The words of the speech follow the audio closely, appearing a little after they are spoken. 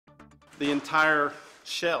The entire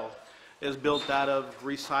shell is built out of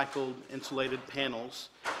recycled insulated panels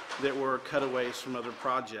that were cutaways from other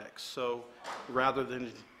projects. So rather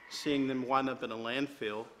than seeing them wind up in a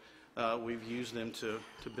landfill, we've used them to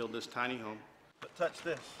build this tiny home. But touch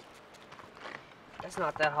this. It's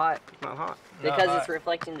not that hot. It's not hot. Because it's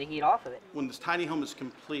reflecting the heat off of it. When this tiny home is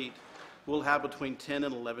complete, we'll have between $10,000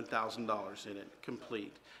 and $11,000 in it,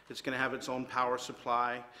 complete. It's going to have its own power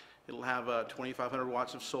supply. It'll have 2,500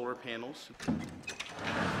 watts of solar panels.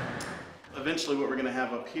 Eventually what we're going to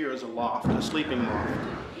have up here is a loft, a sleeping loft.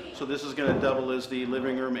 So this is going to double as the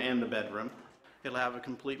living room and the bedroom. It'll have a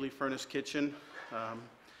completely furnished kitchen.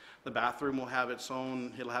 The bathroom will have its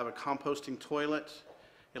own, it'll have a composting toilet.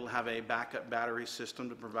 It'll have a backup battery system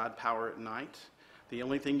to provide power at night. The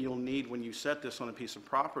only thing you'll need when you set this on a piece of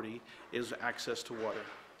property is access to water.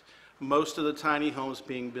 Most of the tiny homes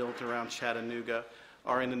being built around Chattanooga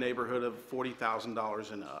are in the neighborhood of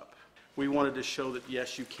 $40,000 and up. We wanted to show that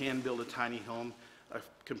yes, you can build a tiny home,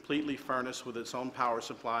 completely furnished with its own power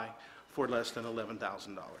supply for less than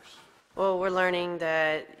 $11,000. Well, we're learning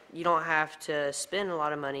that you don't have to spend a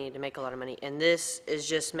lot of money to make a lot of money, and this is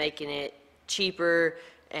just making it cheaper,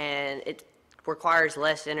 and it requires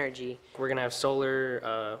less energy. We're going to have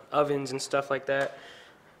solar ovens and stuff like that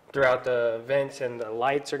throughout the vents, and the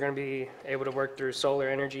lights are going to be able to work through solar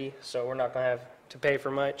energy, so we're not going to have to pay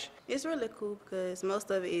for much. It's really cool because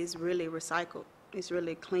most of it is really recycled. It's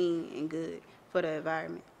really clean and good for the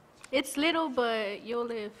environment. It's little, but you'll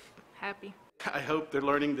live happy. I hope they're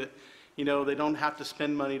learning that, you know, they don't have to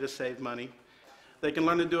spend money to save money. They can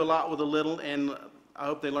learn to do a lot with a little, and I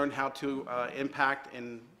hope they learn how to impact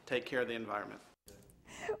and take care of the environment.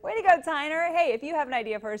 Way to go, Tyner. Hey, if you have an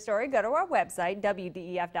idea for a story, go to our website,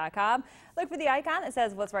 WDEF.com. Look for the icon that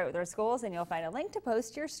says What's Right with Our Schools, and you'll find a link to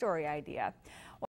post your story idea.